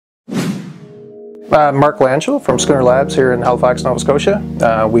Mark Langell from Schooner Labs here in Halifax, Nova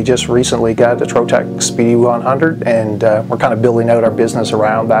Scotia. We just recently got the Trotec Speedy 100, and we're kind of building out our business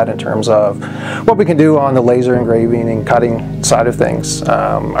around that in terms of what we can do on the laser engraving and cutting side of things.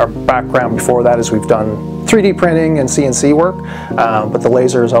 Our background before that is we've done 3D printing and CNC work, but the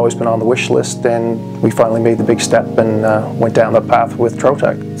laser has always been on the wish list, and we finally made the big step and went down the path with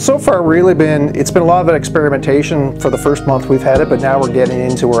Trotec. So far it's been a lot of experimentation for the first month we've had it, but now we're getting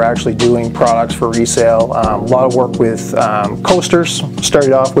into we're actually doing products for resale. A lot of work with coasters,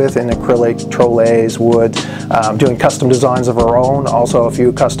 started off with in acrylic, trolleys, wood, doing custom designs of our own, also a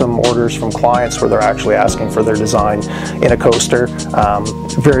few custom orders from clients where they're actually asking for their design in a coaster,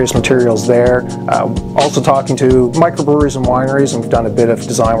 various materials there. Also talking to microbreweries and wineries, and we've done a bit of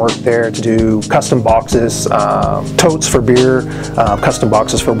design work there to do custom boxes, totes for beer, custom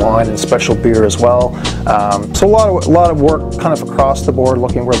boxes for wine and special beer as well. So a lot of work kind of across the board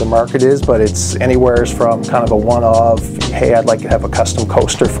looking where the market is, but it's anywhere from kind of a one-off, hey, I'd like to have a custom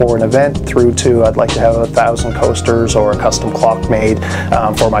coaster for an event, through to I'd like to have 1,000 coasters or a custom clock made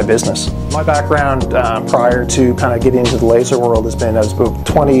for my business. My background prior to kind of getting into the laser world has been about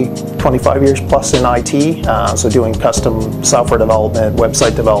 25 years plus in IT, so doing custom software development,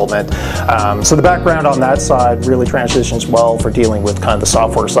 website development. So the background on that side really transitions well for dealing with kind of the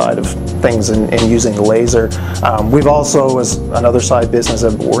software side of things and using the laser. We've also, as another side business,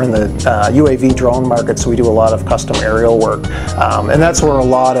 we're in the UAV drone market, so we do a lot of custom aerial work. And that's where a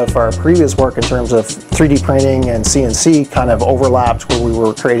lot of our previous work in terms of 3D printing and CNC kind of overlapped, where we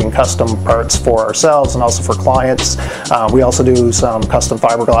were creating custom parts for ourselves and also for clients. We also do some custom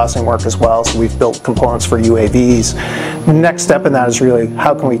fiberglassing work as well, so we've built components for UAVs. The next step in that is really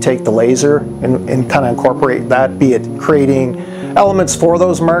how can we take the laser and kind of incorporate that, be it creating elements for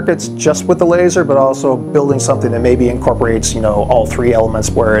those markets just with the laser, but also building something that maybe incorporates, you know, all three elements,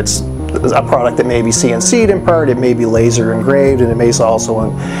 where it's a product that may be CNC'd in part, it may be laser engraved, and it may also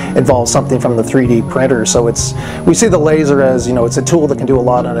involve something from the 3D printer. So we see the laser as, you know, it's a tool that can do a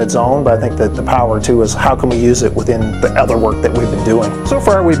lot on its own, but I think that the power too is how can we use it within the other work that we've been doing. So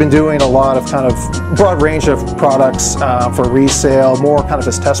far we've been doing a lot of kind of broad range of products for resale, more kind of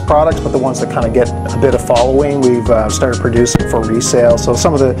as test products, but the ones that kind of get a bit of following, we've started producing for resale. So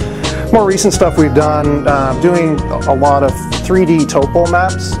some of the more recent stuff we've done, doing a lot of 3D topo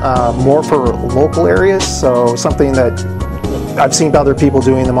maps, more for local areas, so something that I've seen other people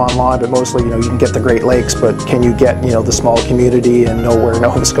doing them online, but mostly, you know, you can get the Great Lakes, but can you get, you know, the small community in nowhere,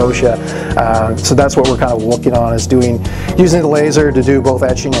 Nova Scotia? So that's what we're kind of looking on, is using the laser to do both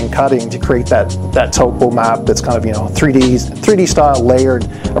etching and cutting to create that topo map that's kind of, you know, 3D style layered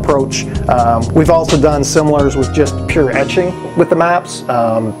approach. We've also done similars with just pure etching with the maps.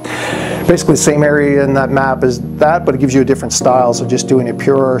 Basically the same area in that map as that, but it gives you a different style, so just doing a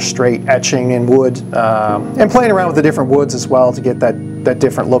pure straight etching in wood, and playing around with the different woods as well to get that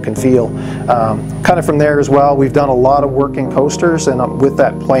different look and feel. Kind of from there as well, we've done a lot of work in coasters, and with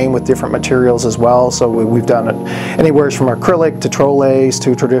that playing with different materials as well. So we've done it anywhere from acrylic to trolleys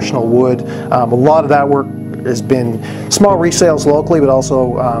to traditional wood. A lot of that work has been small resales locally, but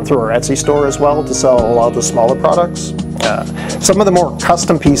also through our Etsy store as well to sell a lot of the smaller products. Some of the more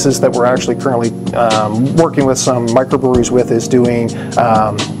custom pieces that we're actually currently working with some microbreweries with is doing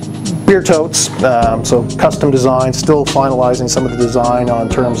beer totes, so custom design, still finalizing some of the design on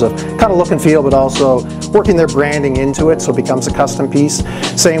terms of kind of look and feel, but also working their branding into it so it becomes a custom piece.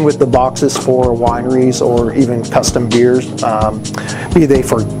 Same with the boxes for wineries or even custom beers, be they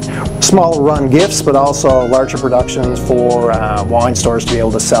for smaller run gifts, but also larger productions for wine stores to be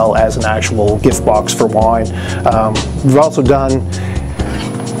able to sell as an actual gift box for wine. We've also done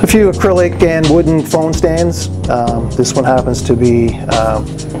a few acrylic and wooden phone stands. This one happens to be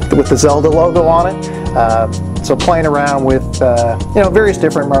with the Zelda logo on it. So playing around with you know, various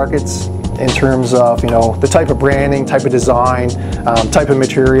different markets in terms of, you know, the type of branding, type of design, type of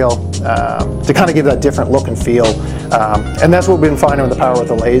material, to kind of give that different look and feel. And that's what we've been finding with the power of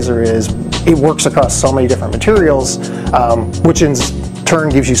the laser, is it works across so many different materials, which in turn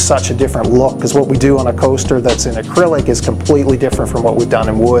gives you such a different look, because what we do on a coaster that's in acrylic is completely different from what we've done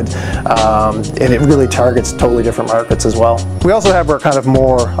in wood, and it really targets totally different markets as well. We also have our kind of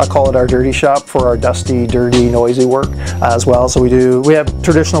more, I call it our dirty shop, for our dusty, dirty, noisy work as well. So we have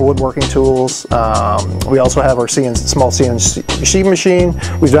traditional woodworking tools. We also have our small CNC machine.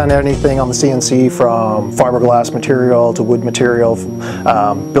 We've done anything on the CNC from fiberglass material to wood material,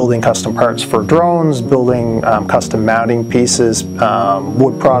 building custom parts for drones, building custom mounting pieces,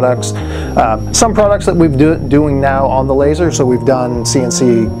 wood products. Some products that we've doing now on the laser, so we've done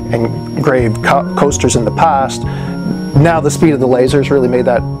CNC engraved coasters in the past. Now the speed of the laser has really made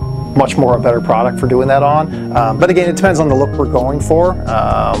that much more a better product for doing that on. But again, it depends on the look we're going for.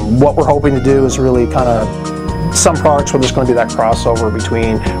 What we're hoping to do is really kind of some products where there's going to be that crossover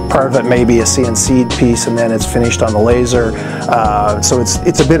between part of it may be a CNC piece and then it's finished on the laser. So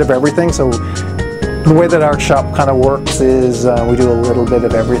it's a bit of everything. So the way that our shop kind of works is we do a little bit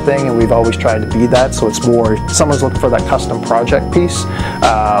of everything, and we've always tried to be that. So it's more someone's looking for that custom project piece.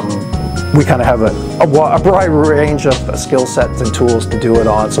 We kind of have a broad range of skill sets and tools to do it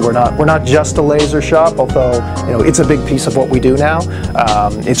on. So we're not just a laser shop, although it's a big piece of what we do now.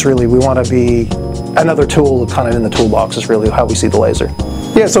 It's really, we want to be another tool kind of in the toolbox is really how we see the laser.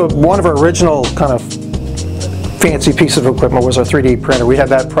 Yeah, so one of our original kind of fancy piece of equipment was our 3D printer. We had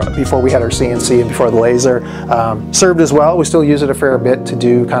that before we had our CNC and before the laser. Served as well. We still use it a fair bit to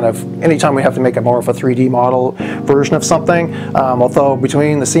do kind of anytime we have to make a more of a 3D model version of something. Although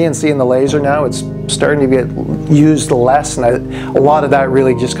between the CNC and the laser now, it's starting to get used less, and a lot of that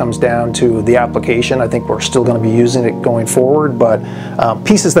really just comes down to the application. I think we're still going to be using it going forward, but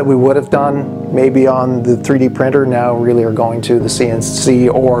pieces that we would have done maybe on the 3D printer now really are going to the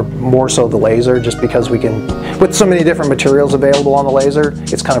CNC or more so the laser, just because we can, with so many different materials available on the laser,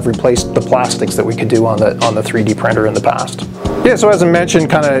 it's kind of replaced the plastics that we could do on the 3D printer in the past. Yeah, so as I mentioned,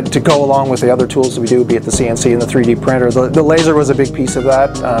 kind of to go along with the other tools that we do, be it the CNC and the 3D printer, the laser was a big piece of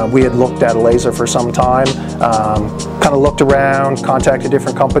that. We had looked at a laser for some time, kind of looked around, contacted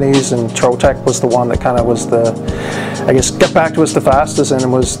different companies, and Trotec was the one that kind of was the, I guess, got back to us the fastest and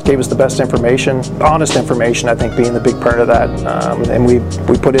gave us the best information, honest information, I think, being the big part of that. And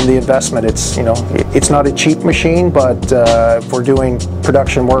we put in the investment. It's not a cheap machine, but if we're doing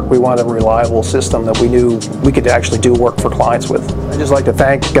production work, we want a reliable system that we knew we could actually do work for clients with. I'd just like to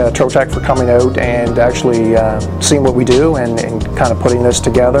thank Trotec for coming out and actually seeing what we do and kind of putting this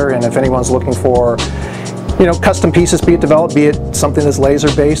together. And if anyone's looking for custom pieces be it developed, be it something that's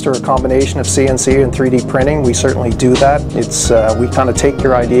laser based or a combination of CNC and 3D printing, we certainly do that. We kind of take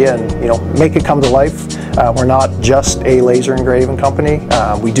your idea and make it come to life. We're not just a laser engraving company.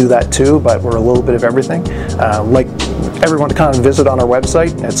 We do that too, but we're a little bit of everything. Like everyone to kind of visit on our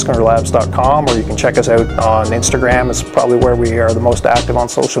website at schoonerlabs.com, or you can check us out on Instagram. It's probably where we are the most active on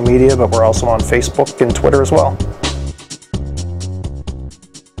social media, but we're also on Facebook and Twitter as well.